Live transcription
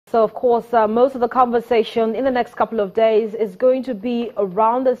So, of course, most of the conversation in the next couple of days is going to be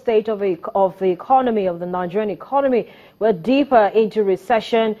around the state of the economy, of the Nigerian economy. We're deeper into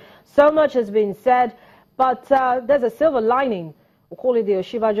recession. So much has been said, but there's a silver lining. We'll call it the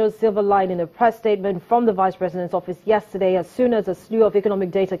Oshibajo's silver lining. A press statement from the Vice President's office yesterday, as soon as a slew of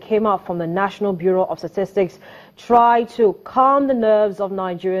economic data came out from the National Bureau of Statistics, tried to calm the nerves of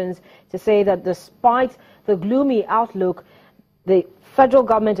Nigerians to say that despite the gloomy outlook, the federal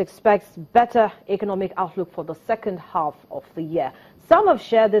government expects better economic outlook for the second half of the year. Some have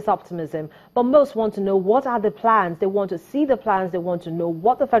shared this optimism, but most want to know what are the plans. They want to see the plans. They want to know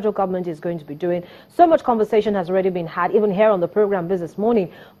what the federal government is going to be doing. So much conversation has already been had, even here on the program this morning.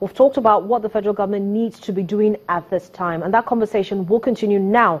 We've talked about what the federal government needs to be doing at this time, and that conversation will continue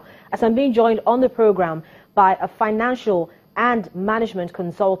now as I'm being joined on the program by a financial and management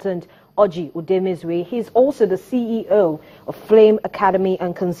consultant, Orji Udemezue. He's also the CEO of Flame Academy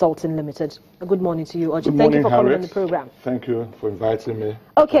and Consulting Limited. Good morning to you, Orji. Thank you for coming on the program. Thank you for inviting me.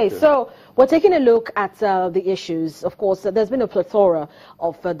 Okay, so we're taking a look at the issues. Of course, there's been a plethora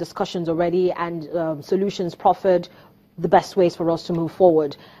of discussions already and solutions proffered, the best ways for us to move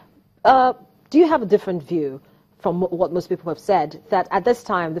forward. Do you have a different view from what most people have said, that at this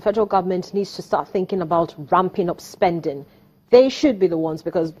time the federal government needs to start thinking about ramping up spending? They should be the ones,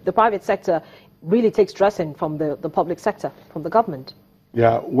 because the private sector really takes dressing from the public sector, from the government.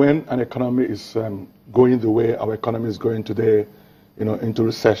 Yeah, when an economy is going the way our economy is going today, into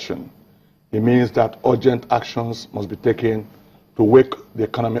recession, it means that urgent actions must be taken to wake the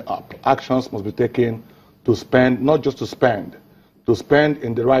economy up. Actions must be taken to spend, not just to spend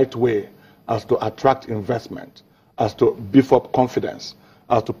in the right way, as to attract investment, as to beef up confidence,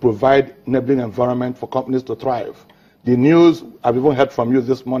 as to provide enabling environment for companies to thrive. The news I've even heard from you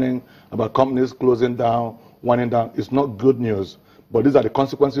this morning about companies closing down, winding down, is not good news. But these are the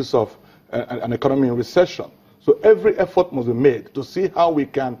consequences of an economy in recession. So every effort must be made to see how we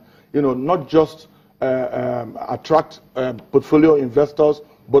can, not just attract portfolio investors,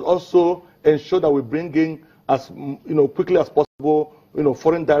 but also ensure that we bring in as quickly as possible,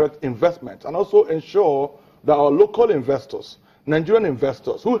 foreign direct investment, and also ensure that our local investors, Nigerian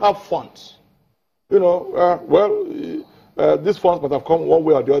investors who have funds, these funds might have come one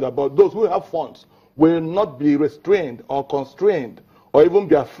way or the other, but those who have funds will not be restrained or constrained or even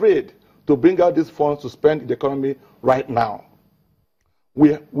be afraid to bring out these funds to spend in the economy right now.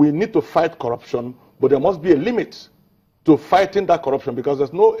 We need to fight corruption, but there must be a limit to fighting that corruption, because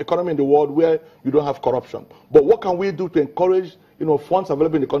there's no economy in the world where you don't have corruption. But what can we do to encourage funds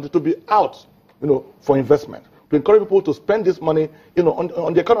available in the country to be out for investment, to encourage people to spend this money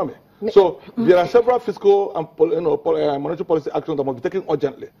on the economy? So there are several fiscal and monetary policy actions that must be taken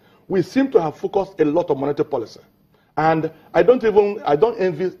urgently. We seem to have focused a lot on monetary policy, and I don't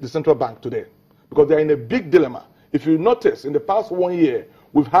envy the central bank today, because they're in a big dilemma. If you notice, in the past 1 year,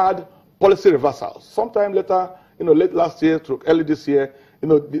 we've had policy reversals. Sometime later, late last year to early this year,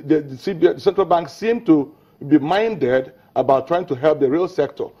 the central bank seemed to be minded about trying to help the real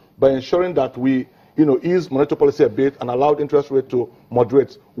sector by ensuring that we ease monetary policy a bit and allowed interest rate to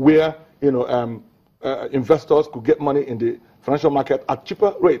moderate, where investors could get money in the financial market at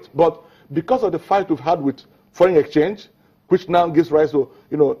cheaper rates. But because of the fight we've had with foreign exchange, which now gives rise to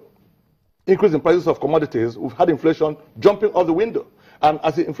increase in prices of commodities, we've had inflation jumping out the window. And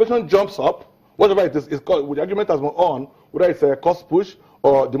as the inflation jumps up, whatever it is called, the argument has been on whether it's a cost push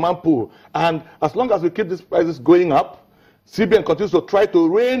or demand pull. And as long as we keep these prices going up, CBN continues to try to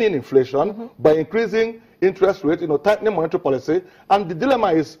rein in inflation by increasing interest rates, tightening monetary policy. And the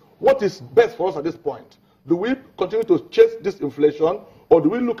dilemma is, what is best for us at this point? Do we continue to chase this inflation, or do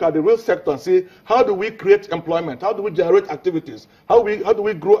we look at the real sector and see how do we create employment? How do we generate activities? How do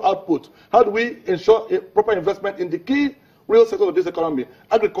we grow output? How do we ensure a proper investment in the key real sector of this economy,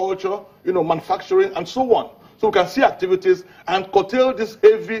 agriculture, manufacturing, and so on, so we can see activities and curtail this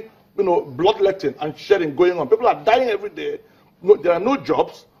heavy bloodletting and shedding going on. People are dying every day. There are no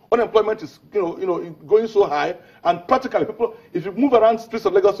jobs. Unemployment is, going so high. And practically, people, if you move around streets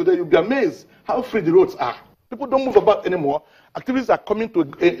of Lagos today, you'll be amazed how free the roads are. People don't move about anymore. Activities are coming to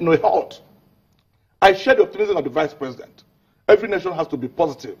a halt. I share the optimism of the Vice President. Every nation has to be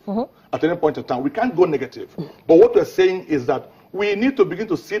positive at any point in time. We can't go negative. But what we're saying is that we need to begin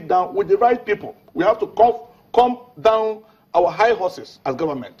to sit down with the right people. We have to calm down our high horses as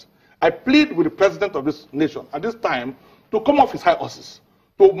government. I plead with the president of this nation at this time to come off his high horses,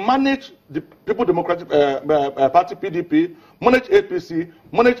 to manage the People Democratic Party, PDP, manage APC,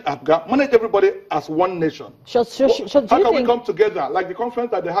 manage APGA, manage everybody as one nation. How can we come together? Like the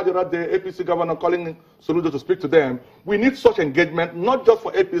conference that they had the other day, APC governor calling Soludo to speak to them. We need such engagement, not just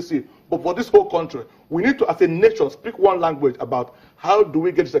for APC, but for this whole country. We need to, as a nation, speak one language about how do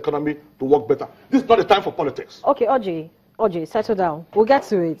we get this economy to work better. This is not the time for politics. Okay, Orji, settle down. We'll get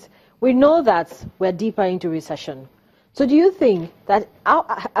to it. We know that we're deeper into recession. So do you think that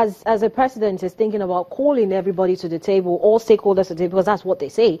as a president is thinking about calling everybody to the table, all stakeholders to the table, because that's what they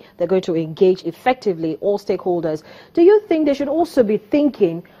say, they're going to engage effectively, all stakeholders, do you think they should also be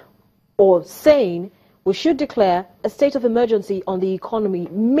thinking or saying we should declare a state of emergency on the economy?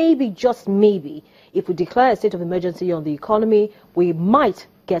 Maybe, just maybe, if we declare a state of emergency on the economy, we might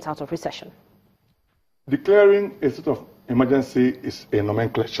get out of recession. Declaring a state of emergency is a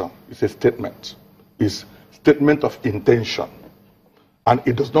nomenclature, it's a statement, it's statement of intention, and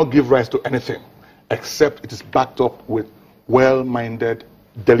it does not give rise to anything except it is backed up with well-minded,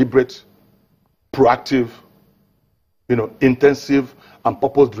 deliberate, proactive, intensive and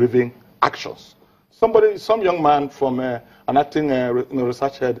purpose-driven actions. Some young man from an acting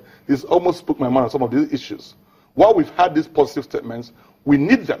research head, this almost spoke my mind on some of these issues. While we've had these positive statements, we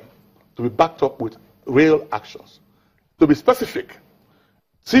need them to be backed up with real actions. To be specific,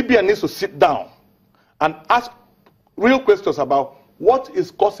 CBN needs to sit down and ask real questions about what is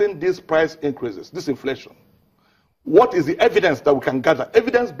causing these price increases, this inflation. What is the evidence that we can gather?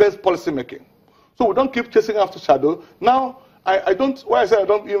 Evidence-based policy making. So we don't keep chasing after shadow. Now, why I say I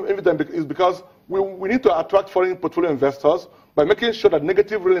don't invite them is because we need to attract foreign portfolio investors by making sure that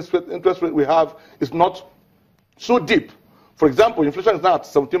negative real interest rate we have is not so deep. For example, inflation is now at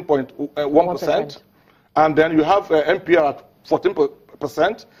 17.1%, and then you have NPR at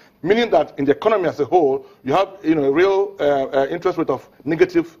 14%. Meaning that in the economy as a whole, you have a real interest rate of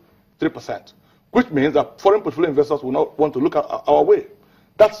negative 3%, which means that foreign portfolio investors will not want to look at our way.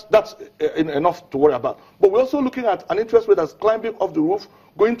 That's enough to worry about. But we're also looking at an interest rate that's climbing off the roof,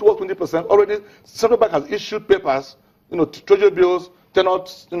 going towards 20%. Already, Central Bank has issued papers, treasury bills, 10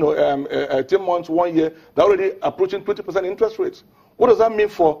 months, 1 year, they're already approaching 20% interest rates. What does that mean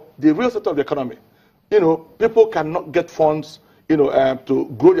for the real sector of the economy? People cannot get funds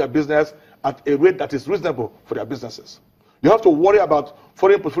to grow their business at a rate that is reasonable for their businesses. You have to worry about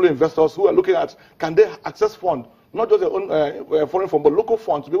foreign portfolio investors who are looking at, can they access funds, not just their own foreign fund, but local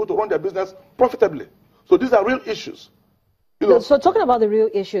funds to be able to run their business profitably. So these are real issues. So talking about the real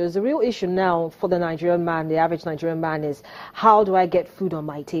issues, the real issue now for the Nigerian man, the average Nigerian man, is how do I get food on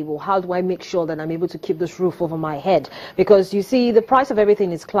my table? How do I make sure that I'm able to keep this roof over my head? Because you see, the price of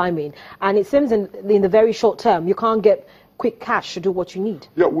everything is climbing, and it seems in the very short term, you can't get quick cash to do what you need.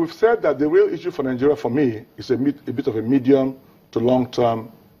 Yeah, we've said that the real issue for Nigeria, for me, is a bit of a medium to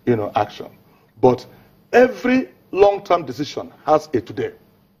long-term, action. But every long-term decision has a today.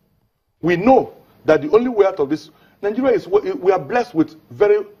 We know that the only way out of this, Nigeria is, we are blessed with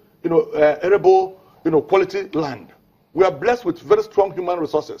very, arable, quality land. We are blessed with very strong human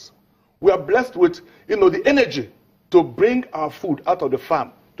resources. We are blessed with, the energy to bring our food out of the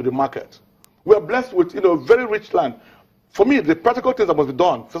farm to the market. We are blessed with, very rich land. For me, the practical things that must be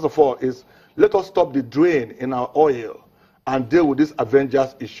done, first of all, is let us stop the drain in our oil and deal with this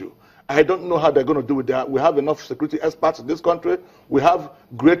Avengers issue. I don't know how they're going to do with that. We have enough security experts in this country. We have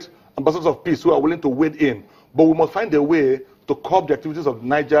great ambassadors of peace who are willing to wade in. But we must find a way to curb the activities of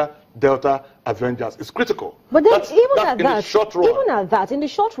Niger Delta Avengers. It's critical. But then even at that, in the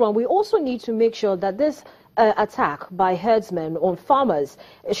short run, we also need to make sure that this attack by herdsmen on farmers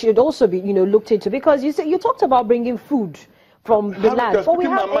should also be, looked into, because you talked about bringing food from the land. But we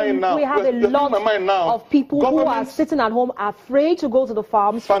have a lot of people who are sitting at home afraid to go to the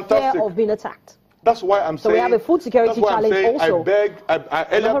farms for fear of being attacked. That's why I'm saying. So we have a food security challenge also.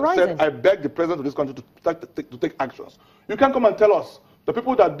 I beg the president of this country to take actions. You can't come and tell us the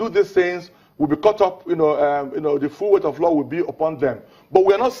people that do these things will be caught up. The full weight of law will be upon them. But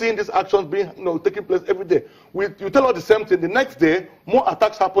we are not seeing these actions being, taking place every day. You tell us the same thing. The next day, more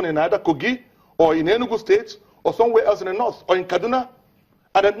attacks happen in either Kogi or in Enugu State or somewhere else in the north or in Kaduna,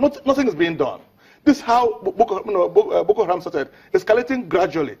 and then nothing is being done. This is how Boko Haram started, escalating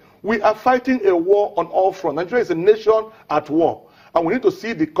gradually. We are fighting a war on all fronts. Nigeria is a nation at war, and we need to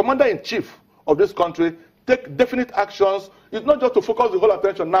see the commander-in-chief of this country take definite actions. It's not just to focus the whole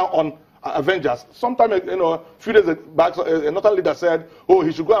attention now on Avengers. Sometime, a few days back, another leader said, oh,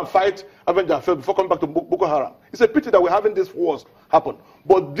 he should go and fight Avengers before coming back to Boko Haram. It's a pity that we're having these wars happen.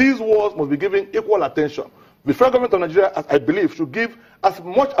 But these wars must be given equal attention. The federal government of Nigeria, I believe, should give as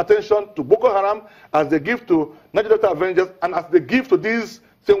much attention to Boko Haram as they give to Niger Delta Avengers and as they give to these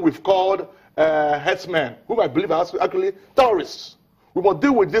thing we've called herdsmen, whom I believe are actually terrorists. We must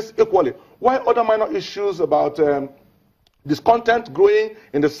deal with this equally. Why other minor issues about discontent growing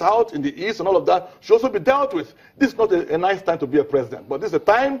in the south, in the east, and all of that should also be dealt with. This is not a nice time to be a president, but this is a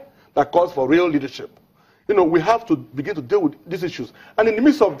time that calls for real leadership. You know, we have to begin to deal with these issues. And in the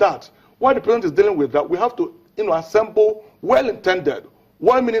midst of that, while the president is dealing with that, we have to, you know, assemble well-intended,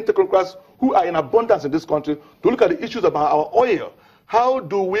 well-meaning technocrats who are in abundance in this country to look at the issues about our oil. How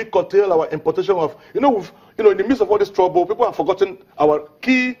do we curtail our importation of, in the midst of all this trouble, people have forgotten our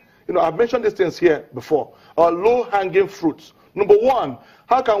key, I've mentioned these things here before, our low-hanging fruits. Number one,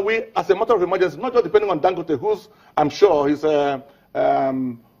 how can we, as a matter of emergency, not just depending on Dangote, who's, I'm sure, his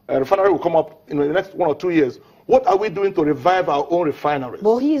refinery will come up in the next 1 or 2 years. What are we doing to revive our own refineries?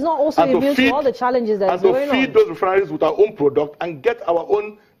 Well, he's not also immune to all the challenges that are going on. And to feed those refineries with our own product and get our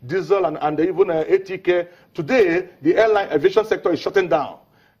own diesel and even ATK. Today, the aviation sector is shutting down.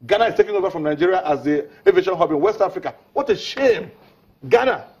 Ghana is taking over from Nigeria as the aviation hub in West Africa. What a shame.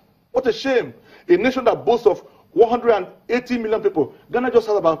 Ghana, what a shame. A nation that boasts of 180 million people. Ghana just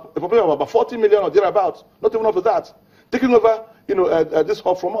has a population of about 40 million or thereabouts. Not even up to that. Taking over, this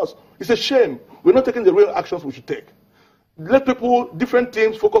hub from us. It's a shame. We're not taking the real actions we should take. Let people, different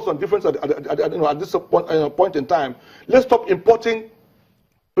teams, focus on different at this point in time. Let's stop importing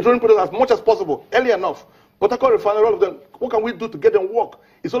petroleum products as much as possible, early enough. Port Harcourt refinery, all of them. What can we do to get them work?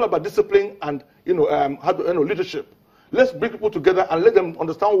 It's all about discipline and leadership. Let's bring people together and let them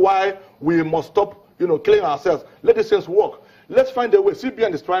understand why we must stop killing ourselves. Let these things work. Let's find a way.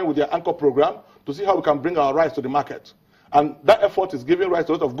 CBN is trying with their anchor program to see how we can bring our rice to the market. And that effort is giving rise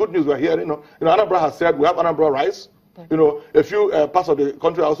to a lot of good news we're hearing. Anambra has said we have Anambra rice. A few parts of the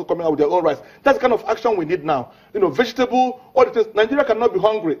country are also coming out with their own rice. That's the kind of action we need now. Vegetable, all the things. Nigeria cannot be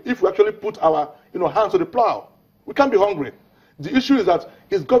hungry if we actually put our hands to the plow. We can't be hungry. The issue is that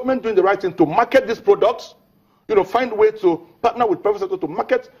is government doing the right thing to market these products? Find a way to partner with private sector to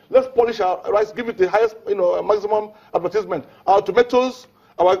market. Let's polish our rice, give it the highest, maximum advertisement. Our tomatoes,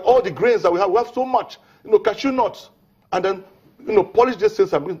 all the grains that we have so much. Cashew nuts, and then polish these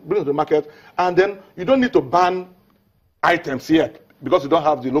things and bring it to the market. And then you don't need to ban items yet because you don't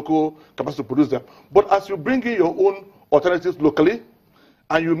have the local capacity to produce them. But as you bring in your own alternatives locally,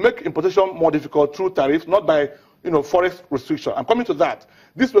 and you make importation more difficult through tariffs, not by forex restriction. I'm coming to that.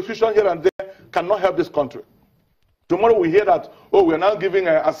 This restriction here and there cannot help this country. Tomorrow we hear that, we are now giving,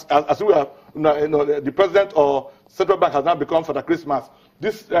 as we are, the president or central bank has now become Father Christmas.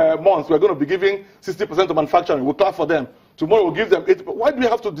 This month we are going to be giving 60% of manufacturing. We'll clap for them. Tomorrow we'll give them 80%. Why do we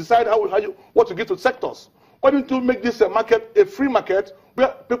have to decide what to give to sectors? Why don't you make this market a free market where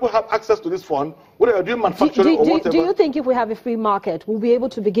people have access to this fund, whether you're doing manufacturing or whatever? Do you think if we have a free market, we'll be able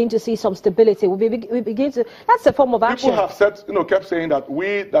to begin to see some stability? We begin to, that's a form of action. People have said, kept saying that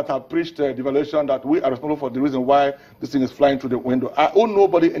we that have preached devaluation, that we are responsible for the reason why this thing is flying through the window. I owe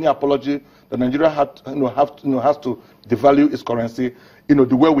nobody any apology that Nigeria has to devalue its currency,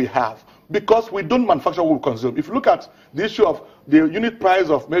 the way we have. Because we don't manufacture what we consume. If you look at the issue of the unit price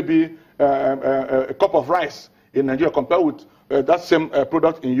of maybe a cup of rice in Nigeria compared with that same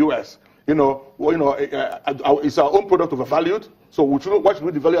product in US, it's our own product overvalued. So why should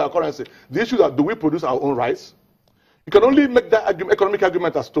we devalue our currency? The issue is, do we produce our own rice? You can only make that economic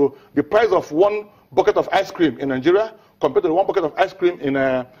argument as to the price of one bucket of ice cream in Nigeria compared to the one bucket of ice cream in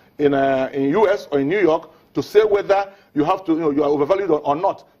US or in New York to say whether you have to, you are overvalued or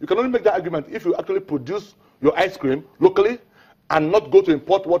not. You can only make that argument if you actually produce your ice cream locally and not go to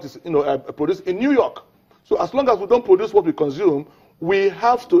import what is produced in New York. So as long as we don't produce what we consume, we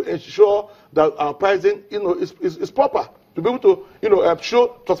have to ensure that our pricing is proper to be able to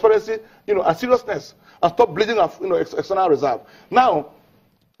show transparency and seriousness and stop bleeding our external reserve. Now,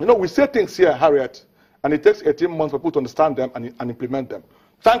 we say things here, Harriet, and it takes 18 months for people to understand them and implement them.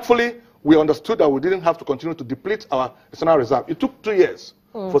 Thankfully, we understood that we didn't have to continue to deplete our external reserve. It took 2 years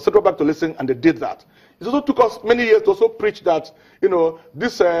for central bank to listen, and they did that. It also took us many years to also preach that,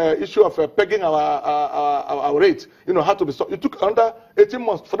 this issue of pegging our rate, had to be stopped. It took under 18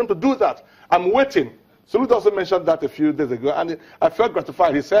 months for them to do that. I'm waiting. Soludo also mentioned that a few days ago, and I felt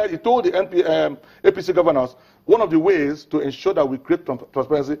gratified. He told the APC governors, one of the ways to ensure that we create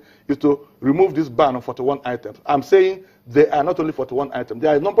transparency is to remove this ban on 41 items. I'm saying there are not only 41 items.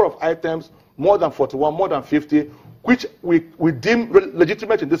 There are a number of items, more than 41, more than 50, which we deem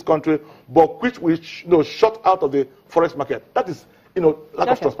legitimate in this country, but which we shut out of the forex market. That is, lack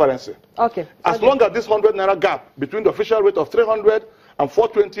of transparency. Okay. As long as this 100 naira gap between the official rate of 300 and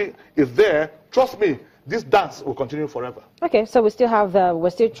 420 is there, trust me, this dance will continue forever. Okay, so we still have we're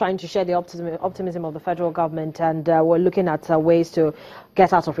still trying to share the optimism of the federal government, and we're looking at ways to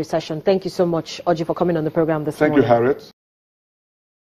get out of recession. Thank you so much, Orji, for coming on the program this morning. Thank you, Harriet.